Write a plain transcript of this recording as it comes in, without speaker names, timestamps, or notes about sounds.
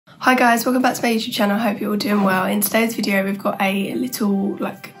Hi guys, welcome back to my YouTube channel. I hope you're all doing well. In today's video we've got a little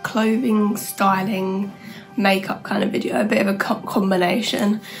like clothing styling makeup kind of video, a bit of a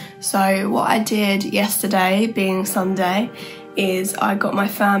combination. So what I did yesterday, being Sunday, is I got my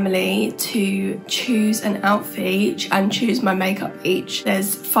family to choose an outfit each and choose my makeup each.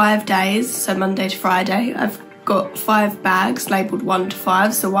 There's 5 days, so Monday to Friday. I've got 5 bags labelled 1 to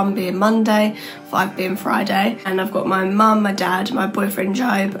 5, so 1 being Monday, 5 being Friday, and I've got my mum, my dad, my boyfriend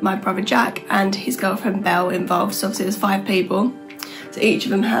Job, my brother Jack and his girlfriend Belle involved, so obviously there's 5 people. So each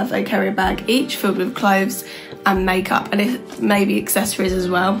of them have a carry bag each filled with clothes and makeup, and maybe accessories as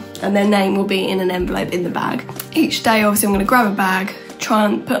well, and their name will be in an envelope in the bag. Each day obviously I'm going to grab a bag, try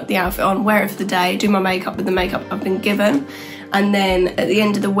and put the outfit on, wear it for the day, do my makeup with the makeup I've been given, and then at the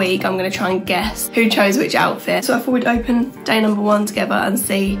end of the week I'm going to try and guess who chose which outfit. So I thought we'd open day number 1 together and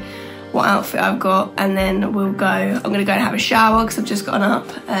see what outfit I've got, and then we'll go, I'm going to go and have a shower because I've just gotten up,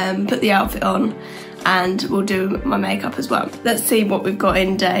 put the outfit on, and we'll do my makeup as well. Let's see what we've got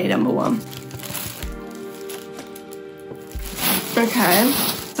in day number 1. Okay,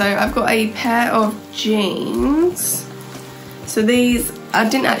 so I've got a pair of jeans. So these, I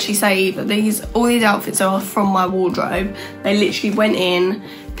didn't actually say either, all these outfits are from my wardrobe. They literally went in,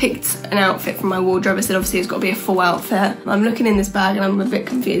 picked an outfit from my wardrobe. I said obviously it's got to be a full outfit. I'm looking in this bag and I'm a bit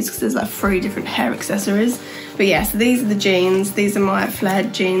confused because there's like 3 different hair accessories. But yeah, so these are the jeans. These are my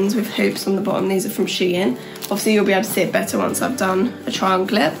flared jeans with hoops on the bottom. These are from SHEIN. Obviously you'll be able to see it better once I've done a try on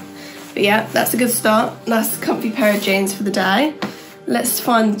clip. But yeah, that's a good start. Nice comfy pair of jeans for the day. Let's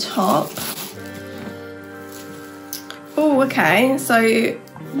find the top. Oh, okay, so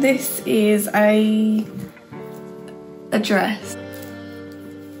this is a dress.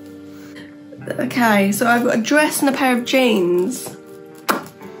 Okay, so I've got a dress and a pair of jeans.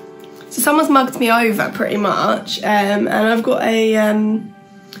 So someone's mugged me over pretty much, and I've got a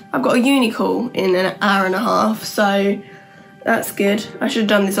uni call in an hour and a half, so that's good. I should have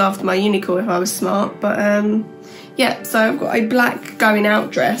done this after my uni call if I was smart, but yeah, so I've got a black going out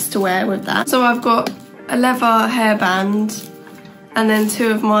dress to wear with that. So I've got a leather hairband and then 2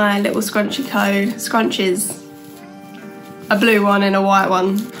 of my little scrunchies, a blue one and a white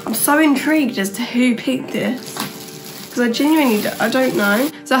one. I'm so intrigued as to who picked this because I genuinely don't know.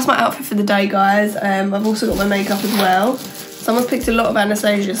 So that's my outfit for the day, guys. I've also got my makeup as well. Someone's picked a lot of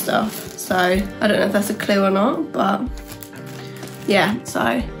Anastasia stuff, so I don't know if that's a clue or not, but yeah,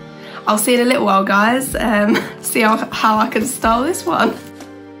 so I'll see you in a little while, guys. See how I can style this one.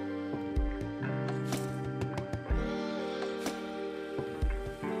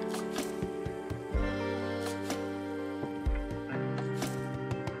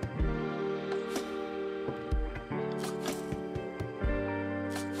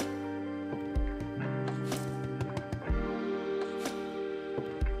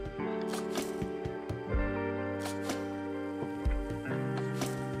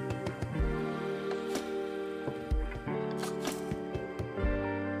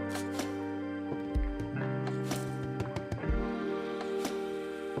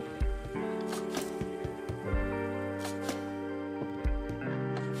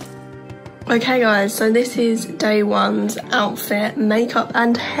 Okay guys, so this is day 1's outfit, makeup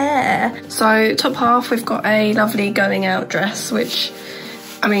and hair. So top half we've got a lovely going out dress, which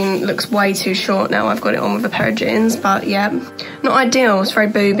I mean looks way too short now. I've got it on with a pair of jeans, but yeah, not ideal. It's very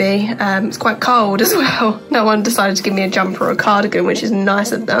booby. It's quite cold as well. No one decided to give me a jumper or a cardigan, which is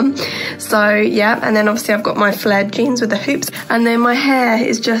nice of them. So yeah, and then obviously I've got my flared jeans with the hoops, and then my hair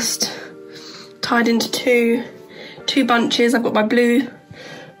is just tied into two bunches. I've got my blue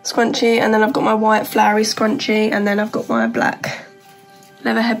scrunchie, and then I've got my white flowery scrunchie, and then I've got my black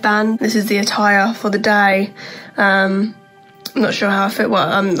leather headband. This is the attire for the day. I'm not sure how I fit.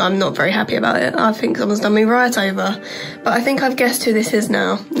 Well, I'm not very happy about it. I think someone's done me right over, but I think I've guessed who this is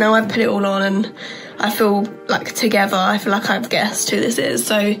now. Now I've put it all on and I feel like together, I feel like I've guessed who this is.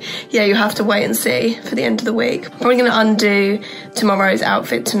 So yeah, you have to wait and see for the end of the week. Probably gonna undo tomorrow's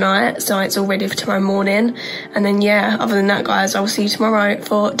outfit tonight, so it's all ready for tomorrow morning. And then yeah, other than that guys, I'll see you tomorrow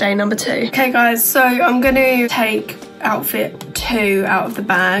for day number 2. Okay guys, so I'm gonna take outfit 2 out of the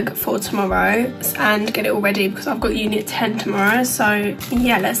bag for tomorrow and get it all ready because I've got uni at 10 tomorrow. So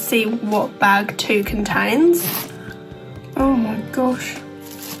yeah, let's see what bag 2 contains. Oh my gosh.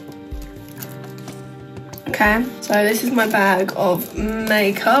 Okay, so this is my bag of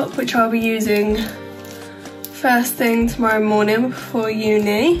makeup, which I'll be using first thing tomorrow morning before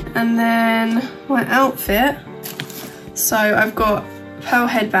uni. And then my outfit. So I've got a pearl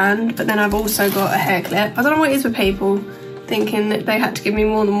headband, but then I've also got a hair clip. I don't know what it is with people thinking that they had to give me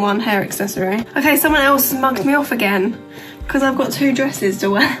more than 1 hair accessory. Okay, someone else mugged me off again because I've got 2 dresses to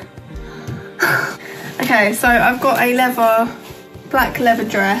wear. Okay, so I've got a black leather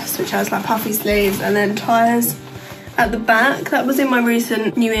dress, which has like puffy sleeves and then ties at the back. That was in my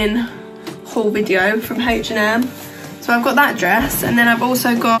recent new in haul video from H&M. So I've got that dress, and then I've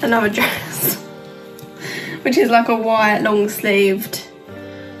also got another dress, which is like a white long sleeved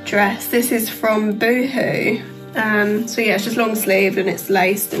dress. This is from Boohoo. So yeah, it's just long sleeved and it's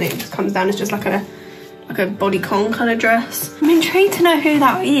laced and it just comes down. It's just like a bodycon kind of dress. I'm intrigued to know who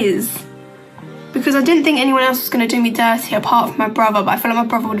that is, because I didn't think anyone else was going to do me dirty apart from my brother, but I feel like my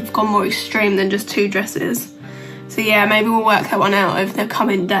brother would have gone more extreme than just 2 dresses. So yeah, maybe we'll work that one out over the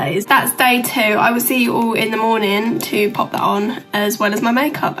coming days. That's day 2. I will see you all in the morning to pop that on, as well as my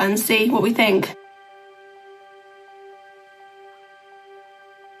makeup, and see what we think.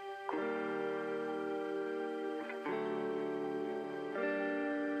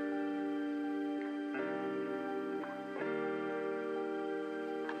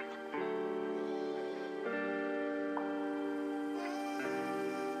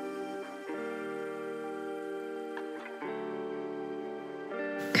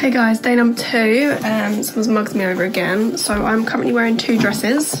 Okay guys, day number 2, someone's mugged me over again. So I'm currently wearing 2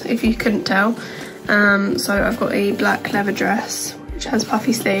 dresses, if you couldn't tell. So I've got a black leather dress, which has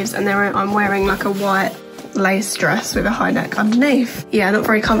puffy sleeves, and then I'm wearing like a white lace dress with a high neck underneath. Yeah, not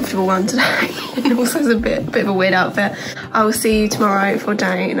very comfortable one today. And also it's a bit of a weird outfit. I will see you tomorrow for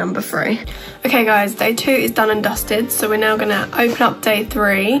day number 3. Okay guys, day 2 is done and dusted, so we're now gonna open up day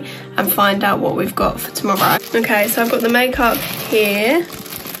 3 and find out what we've got for tomorrow. Okay, so I've got the makeup here.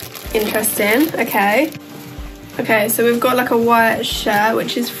 Interesting. Okay, so we've got like a white shirt,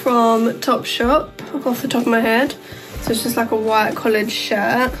 which is from Topshop, off the top of my head. So it's just like a white collared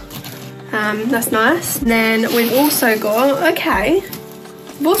shirt. That's nice. And then we've also got,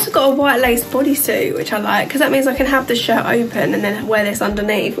 we've also got a white lace bodysuit, which I like, because that means I can have the shirt open and then wear this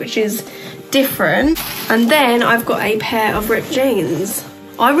underneath, which is different. And then I've got a pair of ripped jeans.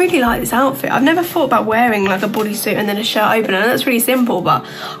 I really like this outfit. I've never thought about wearing like a bodysuit and then a shirt open. I know that's really simple, but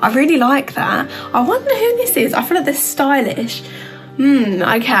I really like that. I wonder who this is. I feel like they're stylish.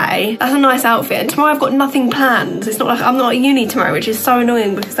 Okay, that's a nice outfit. And tomorrow I've got nothing planned. It's not like I'm not at uni tomorrow, which is so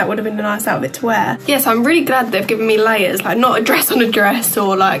annoying because that would have been a nice outfit to wear. Yes, I'm really glad they've given me layers, like not a dress on a dress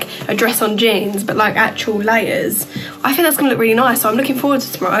or like a dress on jeans, but like actual layers. I think that's gonna look really nice, so I'm looking forward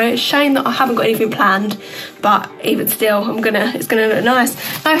to tomorrow. It's a shame that I haven't got anything planned, but even still, it's gonna look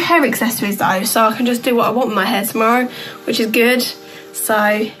nice. No hair accessories though, so I can just do what I want with my hair tomorrow, which is good.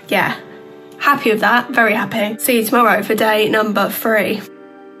 So yeah. Happy with that, very happy. See you tomorrow for day number 3.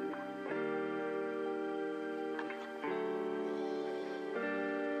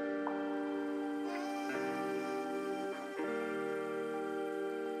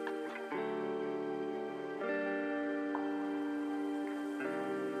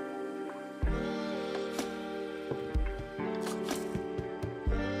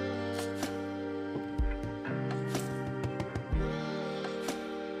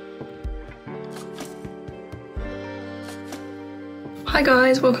 Hi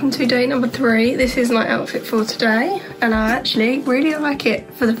guys, welcome to day number 3. This is my outfit for today, and I actually really like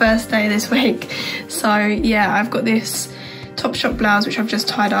it for the first day this week. So yeah, I've got this Topshop blouse which I've just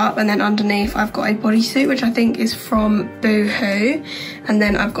tied up, and then underneath I've got a bodysuit which I think is from Boohoo, and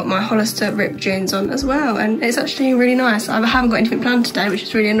then I've got my Hollister ripped jeans on as well, and it's actually really nice. I haven't got anything planned today, which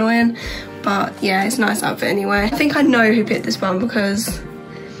is really annoying, but yeah, it's a nice outfit anyway. I think I know who picked this one because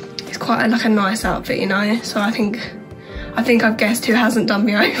it's quite like a nice outfit, you know, so I think I've guessed who hasn't done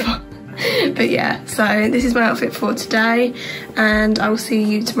me over. But yeah, so this is my outfit for today, and I will see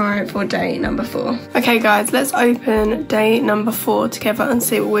you tomorrow for day number 4. Okay guys, let's open day number 4 together and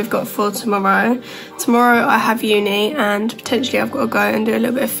see what we've got for tomorrow. Tomorrow I have uni, and potentially I've got to go and do a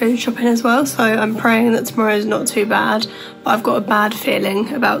little bit of food shopping as well, so I'm praying that tomorrow is not too bad, but I've got a bad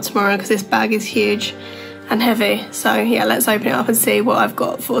feeling about tomorrow because this bag is huge and heavy. So yeah, let's open it up and see what I've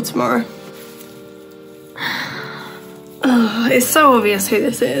got for tomorrow. Oh, it's so obvious who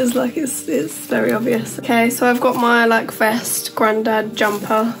this is, like it's very obvious. Okay, so I've got my like vest granddad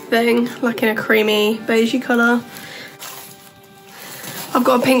jumper thing, like in a creamy beigey colour. I've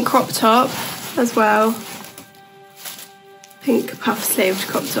got a pink crop top as well. Pink puff sleeved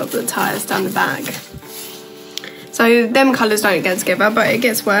crop top that ties down the back. So them colours don't get together, but it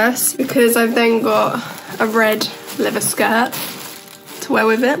gets worse because I've then got a red leather skirt to wear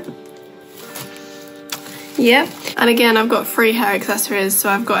with it. Yep, and again I've got 3 hair accessories, so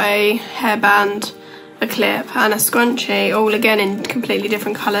I've got a hairband, a clip and a scrunchie, all again in completely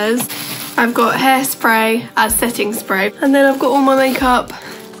different colours. I've got hairspray as setting spray, and then I've got all my makeup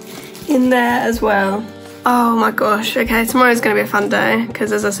in there as well. Oh my gosh, okay, tomorrow's gonna be a fun day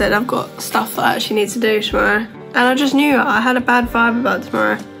because as I said, I've got stuff that I actually need to do tomorrow. And I just knew I had a bad vibe about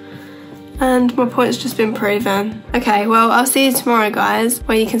tomorrow. And my point's just been proven. Okay, well, I'll see you tomorrow, guys,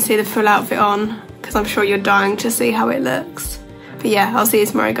 where you can see the full outfit on because I'm sure you're dying to see how it looks. But yeah, I'll see you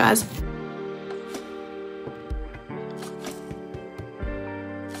tomorrow, guys.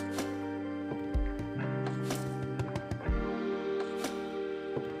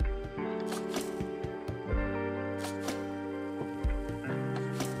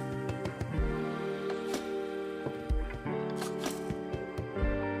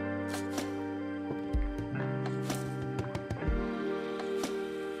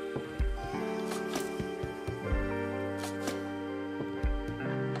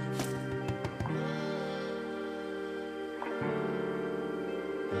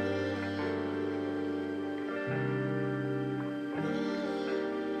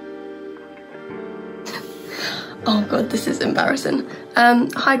 Oh god, this is embarrassing.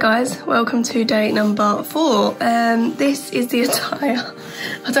 Hi guys, welcome to day number 4. This is the attire.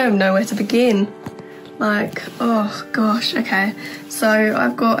 I don't even know where to begin. Like, oh gosh, okay. So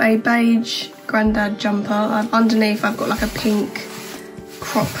I've got a beige grandad jumper. Underneath I've got like a pink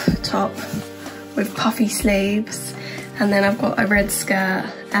crop top with puffy sleeves. And then I've got a red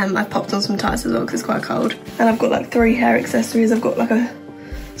skirt. I've popped on some tights as well because it's quite cold. And I've got like 3 hair accessories. I've got like a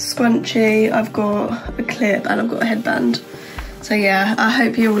scrunchie, I've got a clip, and I've got a headband. So yeah, I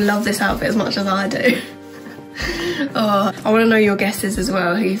hope you all love this outfit as much as I do. Oh, I want to know your guesses as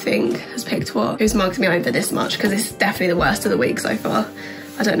well, who you think has picked what. Who's mugged me over this much, because it's definitely the worst of the week so far.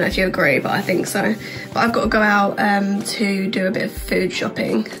 I don't know if you agree, but I think so. But I've got to go out to do a bit of food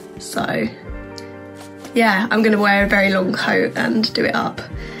shopping. So yeah, I'm going to wear a very long coat and do it up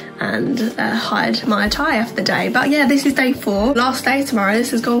and hide my attire for the day. But yeah, this is day 4. Last day tomorrow. This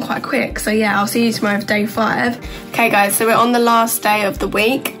has gone quite quick. So yeah, I'll see you tomorrow for day 5. Okay guys, so we're on the last day of the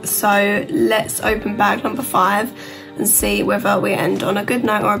week. So let's open bag number 5 and see whether we end on a good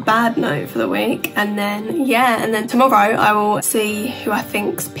note or a bad note for the week. And then, yeah, and then tomorrow I will see who I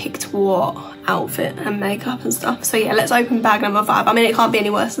think's picked what outfit and makeup and stuff. So yeah, let's open bag number 5. I mean, it can't be any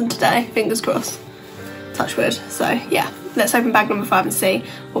worse than today, fingers crossed. Touch wood. So yeah, let's open bag number 5 and see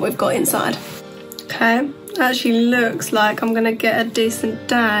what we've got inside. Okay, actually looks like I'm gonna get a decent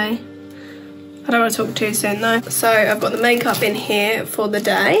day. I don't want to talk too soon though. So I've got the makeup in here for the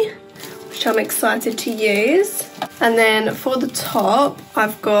day, which I'm excited to use. And then for the top,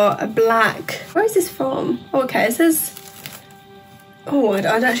 I've got a black, where is this from? Oh, okay, it says, oh, I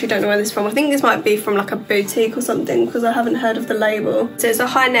actually don't know where this is from. I think this might be from like a boutique or something because I haven't heard of the label. So it's a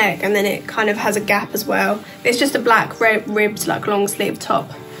high neck and then it kind of has a gap as well. It's just a black ribbed like long sleeve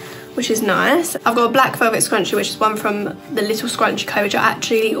top, which is nice. I've got a black velvet scrunchie, which is one from the little scrunchie co, which I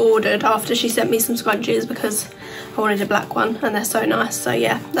actually ordered after she sent me some scrunchies because I wanted a black one and they're so nice. So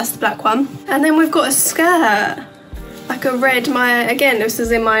yeah, that's the black one. And then we've got a skirt, like a red, again, this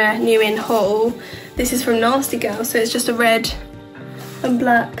is in my new in haul. This is from Nasty Girl, so it's just a red and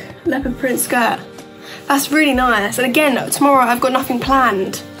black leopard print skirt. That's really nice. And again, tomorrow I've got nothing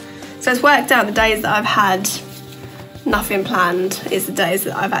planned. So it's worked out the days that I've had nothing planned is the days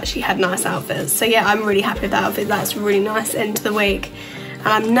that I've actually had nice outfits. So yeah, I'm really happy with that outfit. That's a really nice end to the week. And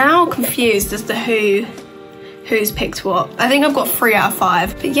I'm now confused as to who's picked what. I think I've got 3 out of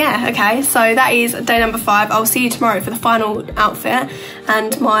 5. But yeah, okay, so that is day number 5. I'll see you tomorrow for the final outfit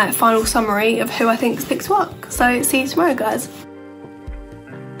and my final summary of who I think's picked what. So see you tomorrow, guys.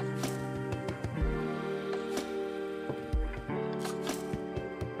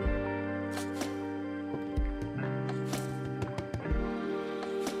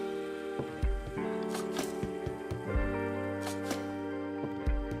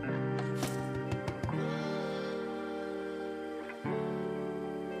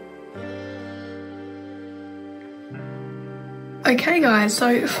 Okay guys,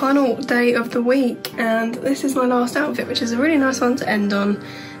 so final day of the week and this is my last outfit, which is a really nice one to end on.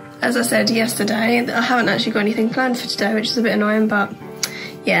 As I said yesterday, I haven't actually got anything planned for today, which is a bit annoying, but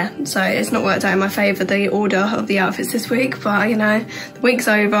yeah, so it's not worked out in my favour, the order of the outfits this week, but you know, the week's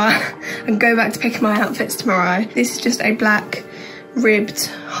over. I can go back to picking my outfits tomorrow. This is just a black ribbed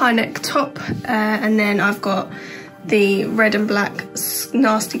high neck top and then I've got the red and black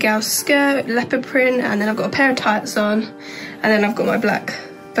Nasty Gal skirt, leopard print, and then I've got a pair of tights on, and then I've got my black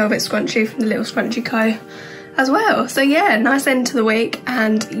velvet scrunchie from the little Scrunchie Co as well. So yeah, nice end to the week,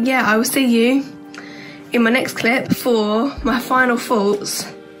 and yeah, I will see you in my next clip for my final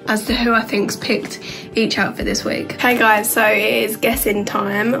thoughts as to who I think's picked each outfit this week. Okay guys, so it is guessing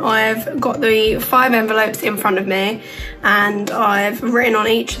time. I've got the 5 envelopes in front of me and I've written on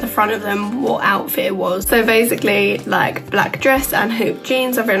each of the front of them what outfit it was. So basically like black dress and hoop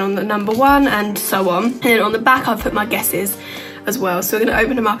jeans, I've written on the number 1 and so on. And then on the back I've put my guesses as well. So we're going to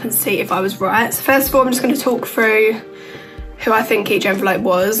open them up and see if I was right. So first of all I'm just going to talk through who I think each envelope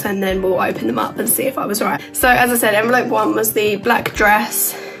was, and then we'll open them up and see if I was right. So as I said, envelope 1 was the black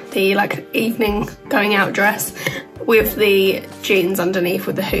dress, the like evening going out dress with the jeans underneath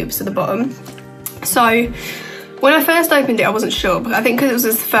with the hoops at the bottom. So when I first opened it I wasn't sure, but I think because it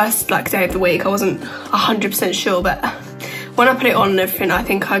was the first like day of the week I wasn't 100% sure, but when I put it on and everything I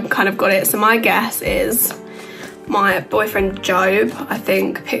think I kind of got it. So my guess is my boyfriend Job, I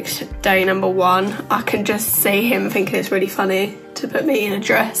think, picked day number 1. I can just see him thinking it's really funny to put me in a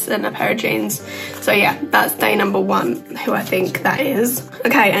dress and a pair of jeans. So yeah, that's day number 1, who I think that is.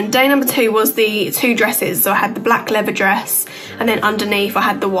 Okay, and day number 2 was the 2 dresses. So I had the black leather dress and then underneath I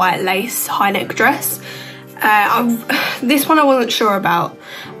had the white lace high neck dress. This one I wasn't sure about,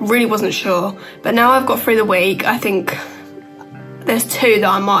 really wasn't sure. But now I've got through the week, I think there's 2 that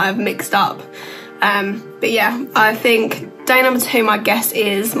I might have mixed up. But yeah, I think day number 2, my guess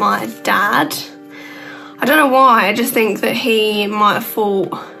is my dad. I don't know why, I just think that he might have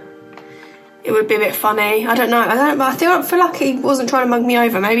thought it would be a bit funny. I don't know, but I feel like he wasn't trying to mug me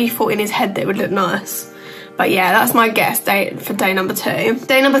over. Maybe he thought in his head that it would look nice. But yeah, that's my guess for day number 2.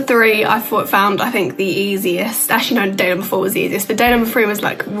 Day number 3, I found, I think, the easiest. Actually, no, day number 4 was the easiest, but day number 3 was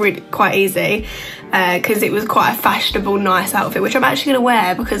like really quite easy because it was quite a fashionable, nice outfit, which I'm actually gonna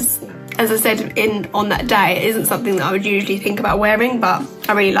wear because, as I said on that day, it isn't something that I would usually think about wearing, but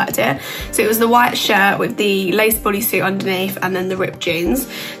I really liked it. So it was the white shirt with the lace bodysuit underneath and then the ripped jeans.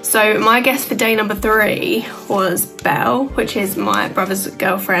 So my guess for day number 3 was Belle, which is my brother's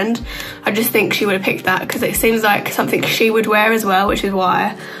girlfriend. I just think she would have picked that because it seems like something she would wear as well, which is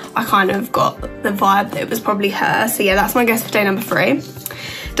why I kind of got the vibe that it was probably her. So yeah, that's my guess for day number 3.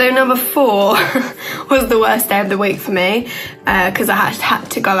 Day number 4 was the worst day of the week for me because I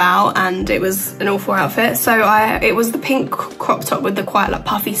had to go out and it was an awful outfit. So it was the pink crop top with the quite like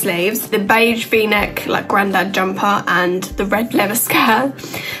puffy sleeves, the beige v-neck like granddad jumper and the red leather skirt.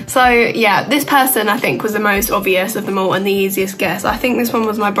 So yeah, this person I think was the most obvious of them all and the easiest guess. I think this one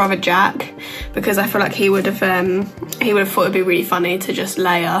was my brother Jack because I feel like he would have thought it'd be really funny to just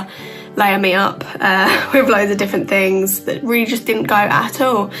layer me up with loads of different things that really just didn't go at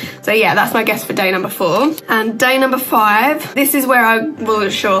all. So yeah, that's my guess for day number 4. And day number 5, this is where I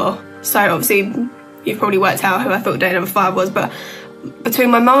wasn't sure. So obviously you've probably worked out who I thought day number 5 was, but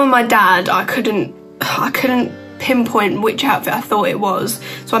between my mum and my dad, I couldn't pinpoint which outfit I thought it was.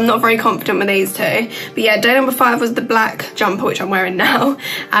 So I'm not very confident with these 2. But yeah, day number 5 was the black jumper, which I'm wearing now,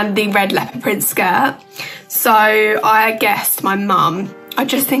 and the red leopard print skirt. So I guessed my mum. I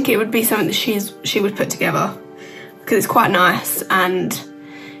just think it would be something that she would put together because it's quite nice. And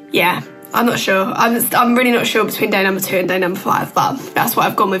yeah, I'm not sure. I'm really not sure between day number 2 and day number 5, but that's what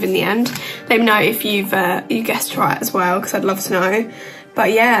I've gone with in the end. Let me know if you guessed right as well because I'd love to know.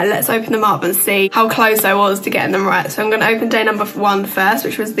 But yeah, let's open them up and see how close I was to getting them right. So I'm going to open day number 1 first,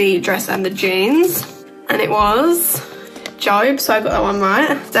 which was the dress and the jeans, and it was Job, so I got that one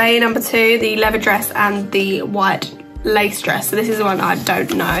right. Day number 2, the leather dress and the white lace dress. So this is the one I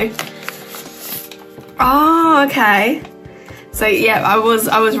don't know. Oh, okay. So yeah, I was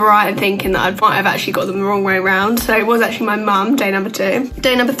right in thinking that I might have actually got them the wrong way around. So it was actually my mum, day number 2.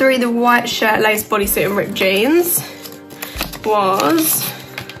 Day number 3, the white shirt, lace bodysuit and ripped jeans was,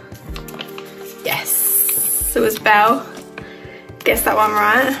 yes, it was Belle. Guess that one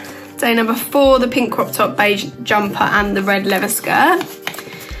right. Day number 4, the pink crop top, beige jumper and the red leather skirt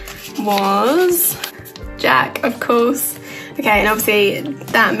was Jack, of course. Okay, and obviously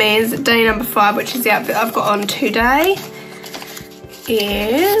that means day number 5, which is the outfit I've got on today,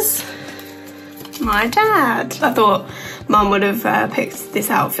 is my dad. I thought mum would have picked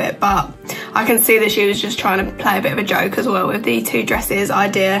this outfit, but I can see that she was just trying to play a bit of a joke as well with the 2 dresses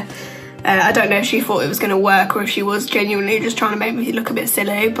idea. I don't know if she thought it was going to work or if she was genuinely just trying to make me look a bit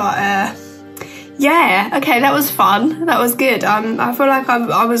silly, but yeah, okay, that was fun. That was good. I feel like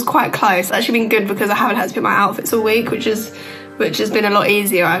I was quite close. It's actually been good because I haven't had to pick my outfits all week, which has been a lot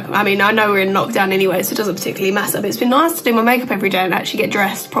easier. I mean, I know we're in lockdown anyway, so it doesn't particularly matter, but it's been nice to do my makeup every day and actually get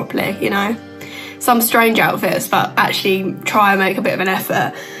dressed properly, you know. Some strange outfits, but actually try and make a bit of an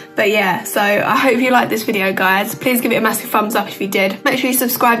effort. But yeah, so I hope you liked this video, guys. Please give it a massive thumbs up if you did. Make sure you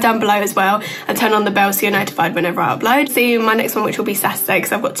subscribe down below as well and turn on the bell so you're notified whenever I upload. See you in my next one, which will be Saturday,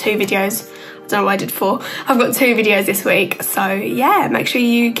 because I've got 2 videos don't know why I did 4. I've got 2 videos this week, so yeah, make sure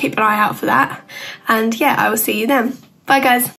you keep an eye out for that. And yeah, I will see you then. Bye guys.